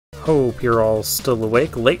Hope you're all still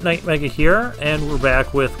awake. Late Night Mega here, and we're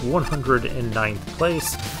back with 109th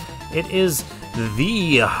place. It is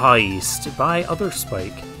The Heist by Other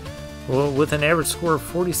Spike. Well, with an average score of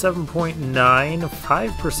 47.9,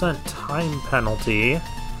 5% time penalty.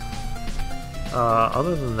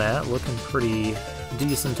 Other than that, looking pretty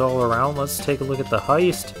decent all around. Let's take a look at the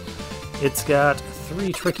heist. It's got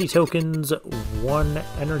 3 tricky tokens, 1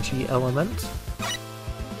 energy element.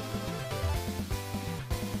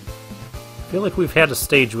 I feel like we've had a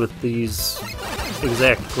stage with these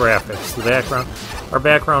exact graphics. Our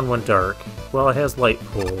background went dark. Well, it has light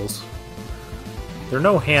poles. There are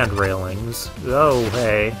no hand railings. Oh,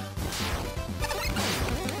 hey.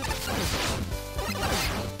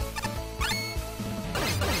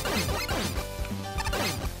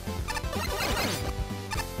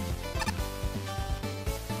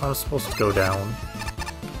 I was supposed to go down.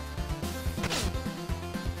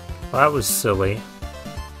 Well, that was silly.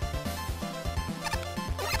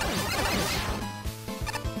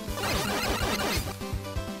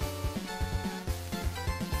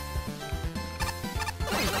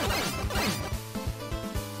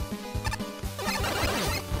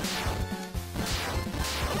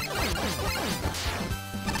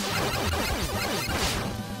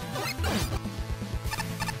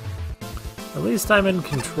 At least I'm in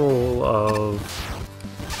control of...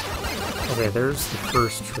 Okay, there's the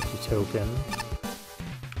first tricky token.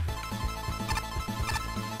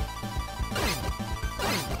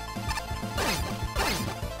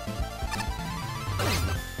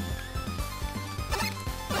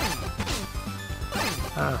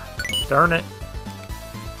 Ah, darn it.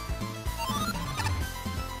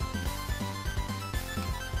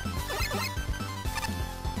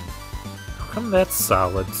 How come that's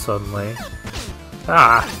solid suddenly?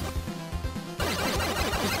 Ah!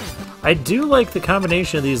 I do like the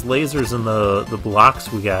combination of these lasers and the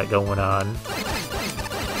blocks we got going on.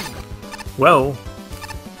 Whoa!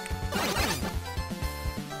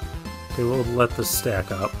 Okay, we'll let this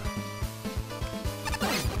stack up.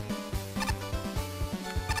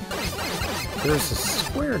 There's a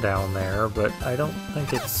square down there, but I don't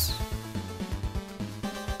think it's...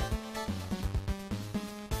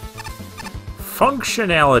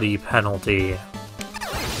 Functionality penalty.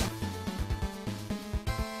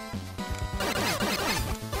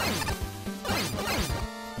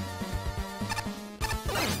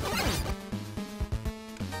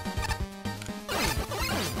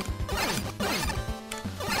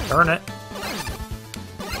 Darn it.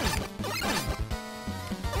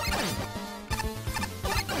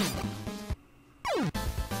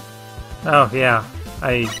 Oh, yeah.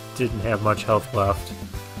 I didn't have much health left.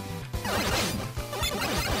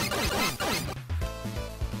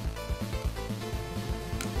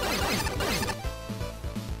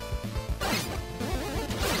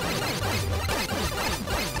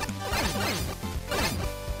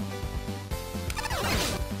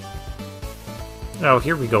 Oh,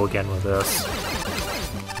 here we go again with this.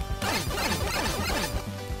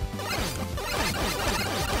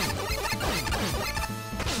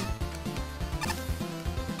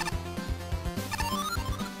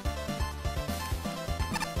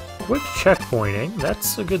 Quick checkpointing.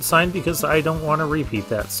 That's a good sign because I don't want to repeat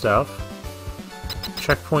that stuff.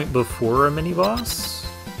 Checkpoint before a mini-boss?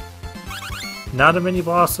 Not a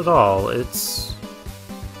mini-boss at all. It's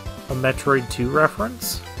a Metroid 2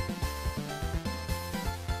 reference.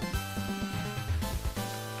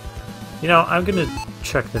 You know, I'm gonna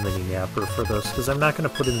check the mini-mapper for this, because I'm not gonna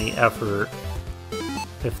put in the effort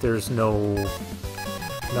if there's nothing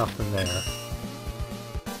there.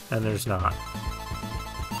 And there's not.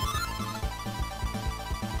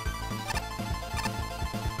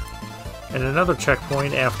 And another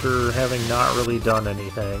checkpoint after having not really done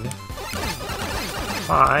anything.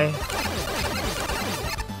 Hi.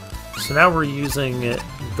 So now we're using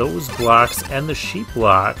those blocks and the sheep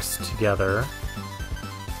blocks together.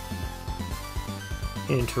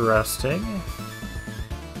 Interesting.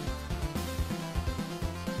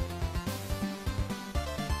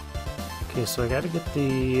 Okay, so I gotta get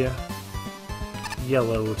the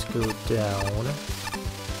yellow to go down.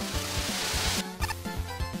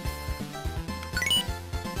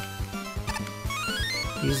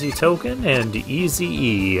 Easy token and easy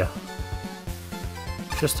E.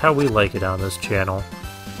 Just how we like it on this channel.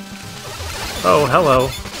 Oh, hello.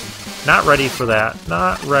 Not ready for that.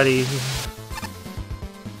 Not ready.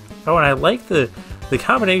 Oh, and I like the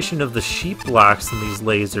combination of the sheep blocks and these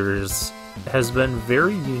lasers has been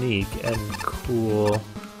very unique and cool.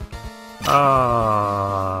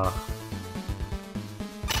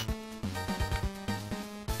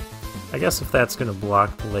 I guess if that's going to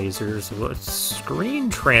block the lasers, what screen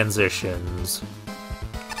transitions?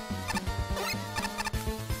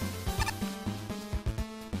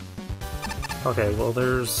 Okay, well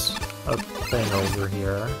there's a thing over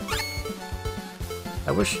here.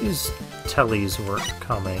 I wish these tellies weren't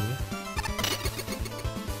coming.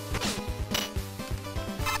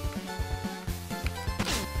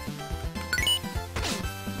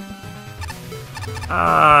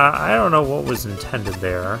 I don't know what was intended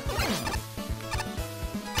there.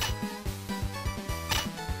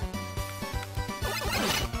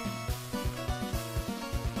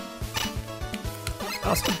 I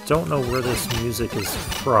also don't know where this music is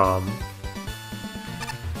from.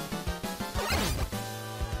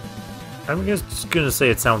 I'm just gonna say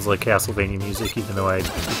it sounds like Castlevania music, even though it's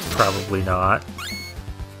probably not.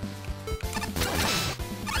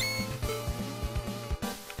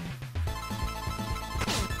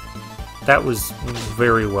 That was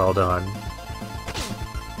very well done.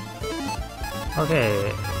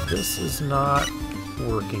 Okay, this is not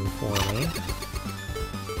working for me.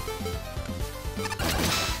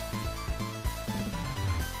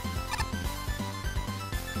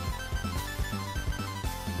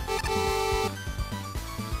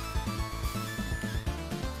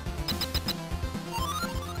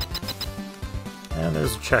 And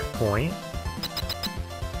there's a checkpoint.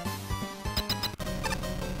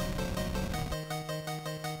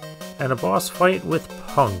 And a boss fight with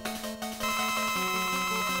Punk.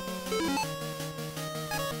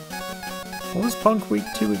 What was Punk weak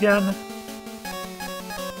to again?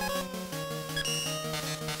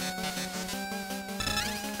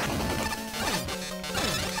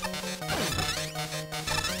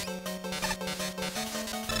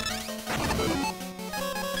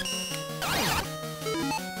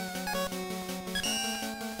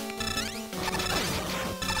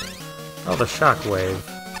 Oh, the shockwave.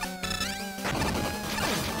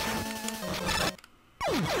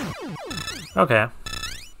 Okay.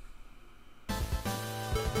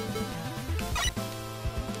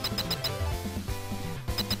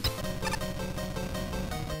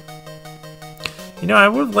 You know, I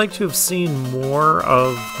would like to have seen more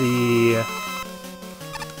of the...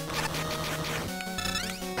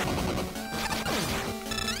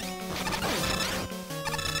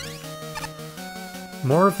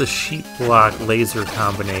 more of the sheep block laser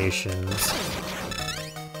combinations.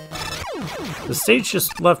 The stage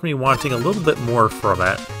just left me wanting a little bit more from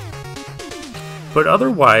it. But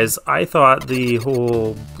otherwise, I thought the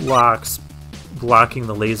whole blocking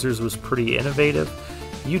the lasers was pretty innovative.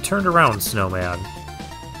 You turned around, Snowman.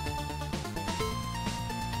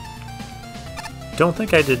 Don't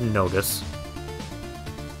think I didn't notice.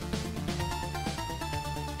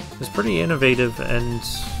 It's pretty innovative and...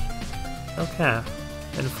 okay.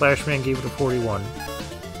 And Flashman gave it a 41.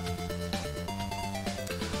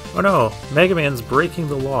 Oh no, Mega Man's breaking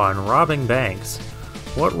the law and robbing banks.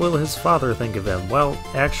 What will his father think of him? Well,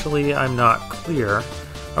 actually, I'm not clear.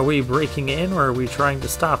 Are we breaking in or are we trying to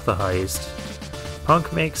stop the heist?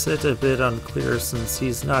 Punk makes it a bit unclear since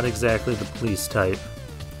he's not exactly the police type.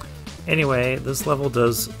 Anyway, this level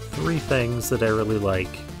does 3 things that I really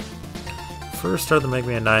like. First are the Mega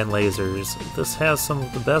Man 9 lasers. This has some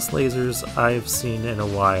of the best lasers I've seen in a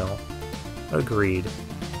while. Agreed.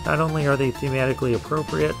 Not only are they thematically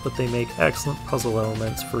appropriate, but they make excellent puzzle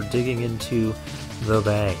elements for digging into the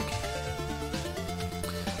bank.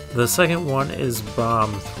 The second one is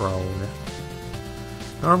Bomb Thrown.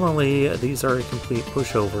 Normally, these are a complete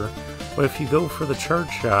pushover, but if you go for the charge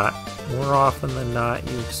shot, more often than not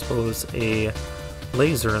you expose a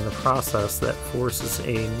laser in the process that forces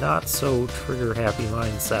a not-so-trigger-happy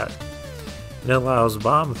mindset. It allows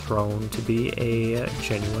Bomb Thrown to be a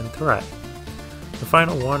genuine threat. The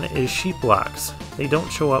final one is sheep blocks. They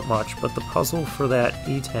don't show up much, but the puzzle for that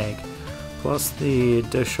E-Tank, plus the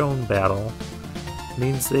Dashon battle,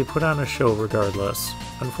 means they put on a show regardless.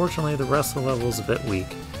 Unfortunately, the rest of the level is a bit weak.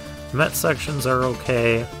 The Met sections are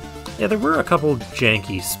okay. Yeah, there were a couple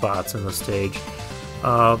janky spots in the stage,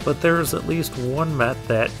 but there's at least one Met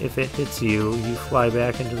that, if it hits you, you fly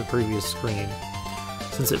back into the previous screen.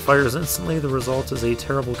 Since it fires instantly, the result is a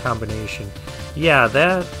terrible combination. Yeah,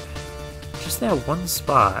 just that one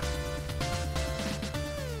spot.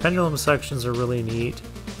 Pendulum sections are really neat,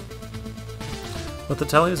 but the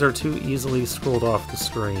tellies are too easily scrolled off the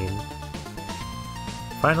screen.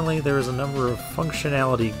 Finally, there is a number of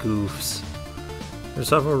functionality goofs. There's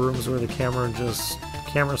several rooms where the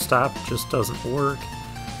camera stop just doesn't work.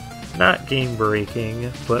 Not game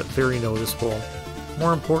breaking, but very noticeable.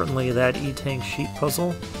 More importantly, that E-Tank sheep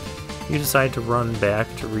puzzle, you decide to run back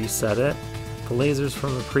to reset it. The lasers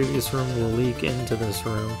from the previous room will leak into this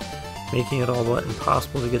room, making it all but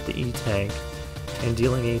impossible to get the E-Tank, and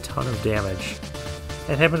dealing a ton of damage.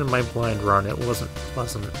 It happened in my blind run, it wasn't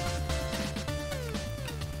pleasant.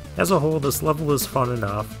 As a whole, this level is fun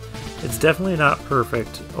enough. It's definitely not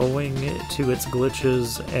perfect, owing to its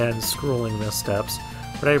glitches and scrolling missteps,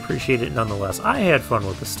 but I appreciate it nonetheless. I had fun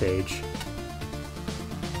with the stage.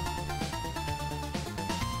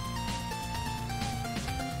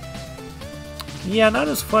 Yeah, not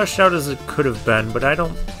as fleshed out as it could have been, but I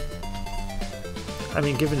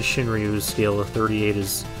mean, given Shinryu's scale of 38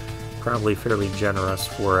 is probably fairly generous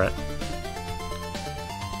for it.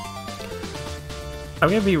 I'm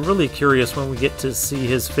going to be really curious when we get to see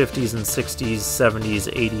his 50s and 60s,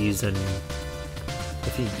 70s, 80s, and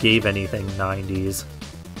if he gave anything 90s.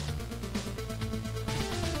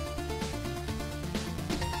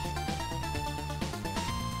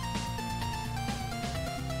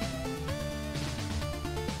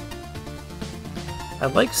 I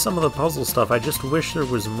like some of the puzzle stuff, I just wish there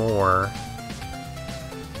was more.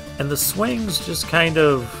 And the swings just kind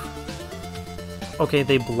of... Okay,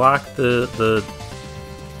 they block the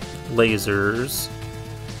lasers,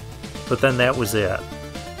 but then that was it.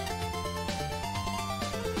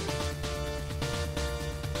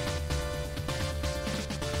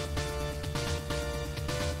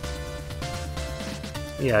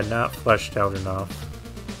 Yeah, not fleshed out enough.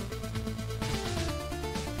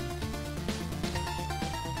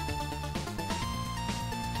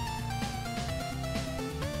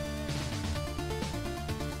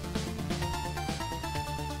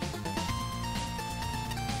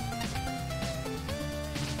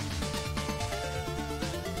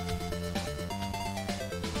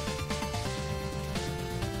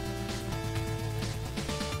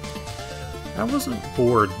 I wasn't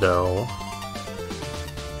bored, though.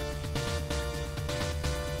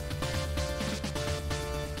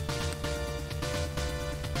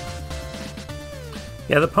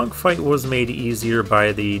 Yeah, the punk fight was made easier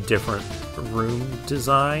by the different room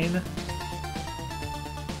design.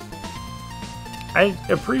 I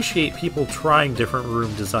appreciate people trying different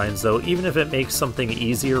room designs, though, even if it makes something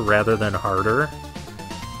easier rather than harder.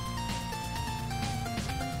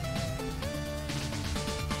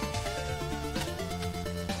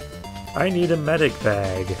 I need a medic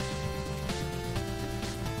bag.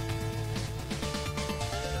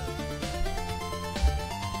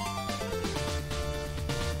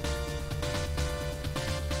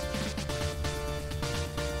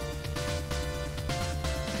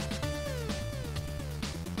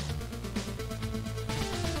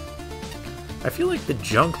 I feel like the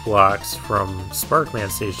junk blocks from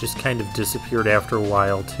Sparkman stage just kind of disappeared after a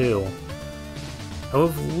while, too. I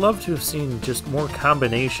would have loved to have seen just more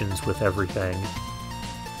combinations with everything.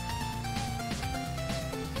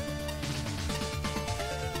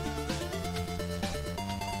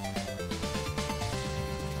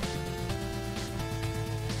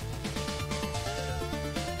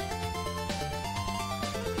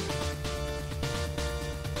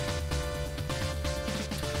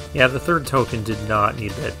 Yeah, the third token did not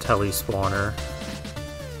need that tele-spawner.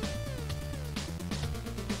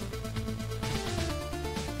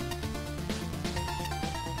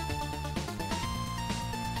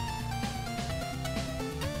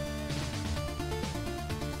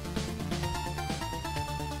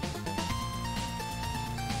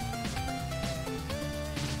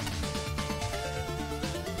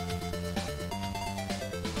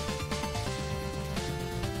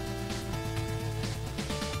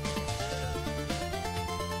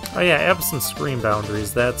 Oh yeah, absent screen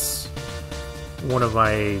boundaries, that's one of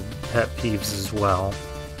my pet peeves as well.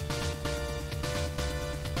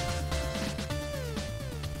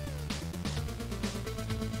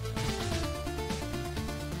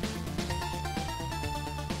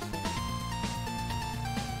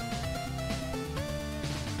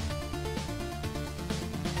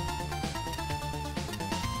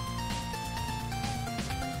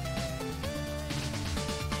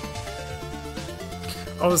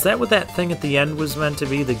 Oh, is that what that thing at the end was meant to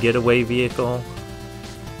be? The getaway vehicle?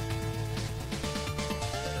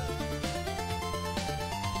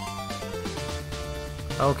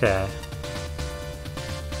 Okay.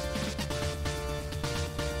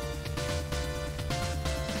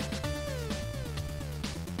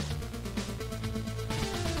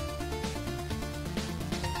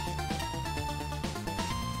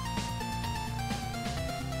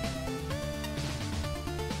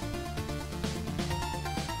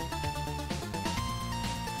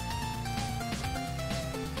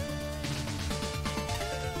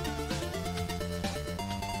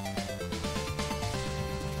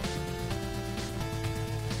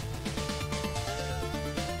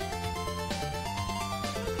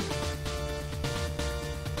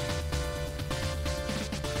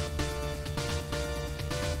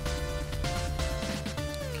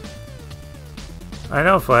 I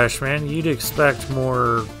know, Flashman, you'd expect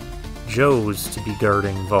more Joes to be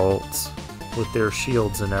guarding vaults with their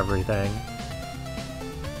shields and everything.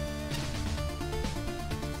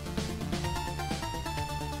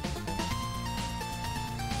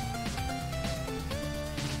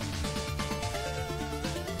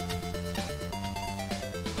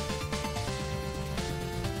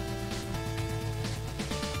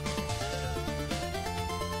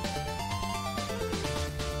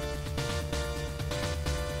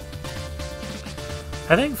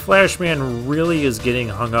 I think Flashman really is getting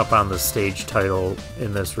hung up on the stage title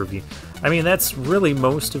in this review. I mean, that's really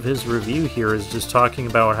most of his review here, is just talking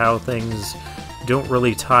about how things don't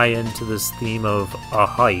really tie into this theme of a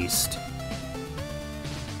heist.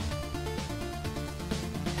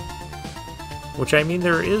 Which, I mean,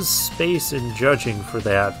 there is space in judging for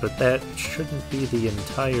that, but that shouldn't be the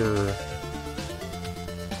entire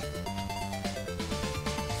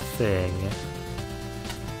thing.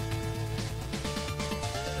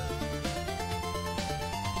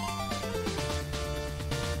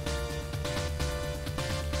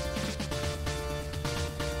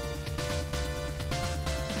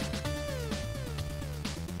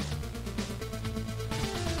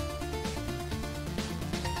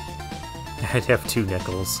 I'd have 2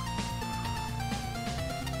 nickels.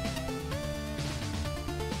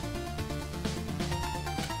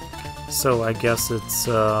 So I guess it's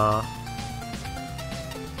not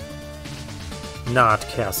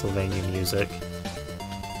Castlevania music.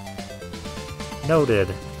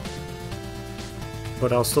 Noted.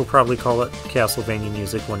 But I'll still probably call it Castlevania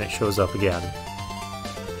music when it shows up again.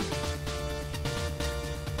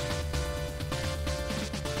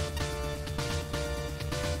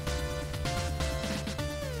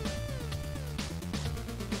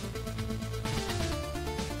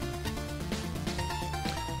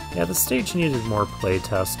 Yeah, the stage needed more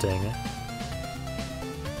playtesting.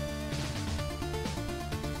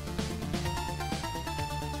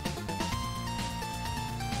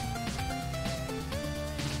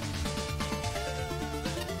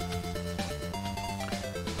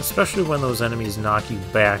 Especially when those enemies knock you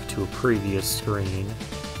back to a previous screen.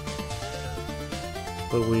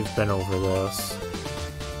 But we've been over this.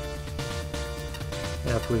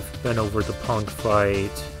 Yep, we've been over the punk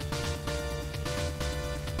fight.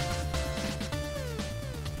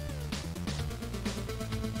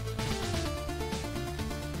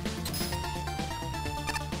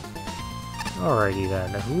 Alrighty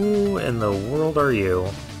then, who in the world are you?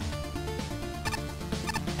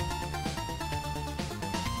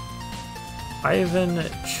 Ivan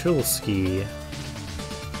Chulsky.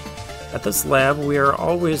 At this lab, we are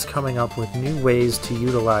always coming up with new ways to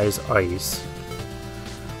utilize ice.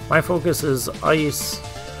 My focus is ice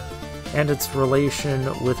and its relation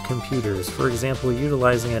with computers. For example,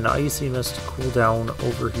 utilizing an icy mist to cool down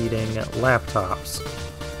overheating laptops.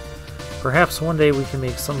 Perhaps one day we can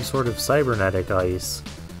make some sort of cybernetic ice.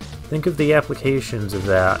 Think of the applications of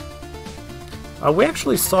that. We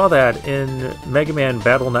actually saw that in Mega Man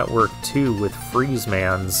Battle Network 2 with Freeze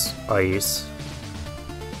Man's ice.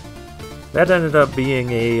 That ended up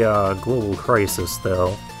being a global crisis,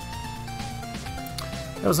 though.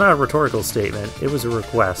 That was not a rhetorical statement, it was a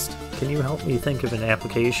request. Can you help me think of an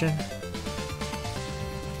application?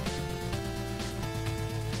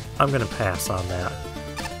 I'm gonna pass on that.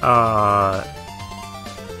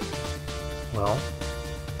 Well,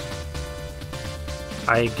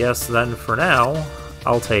 I guess then for now,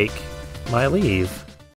 I'll take my leave.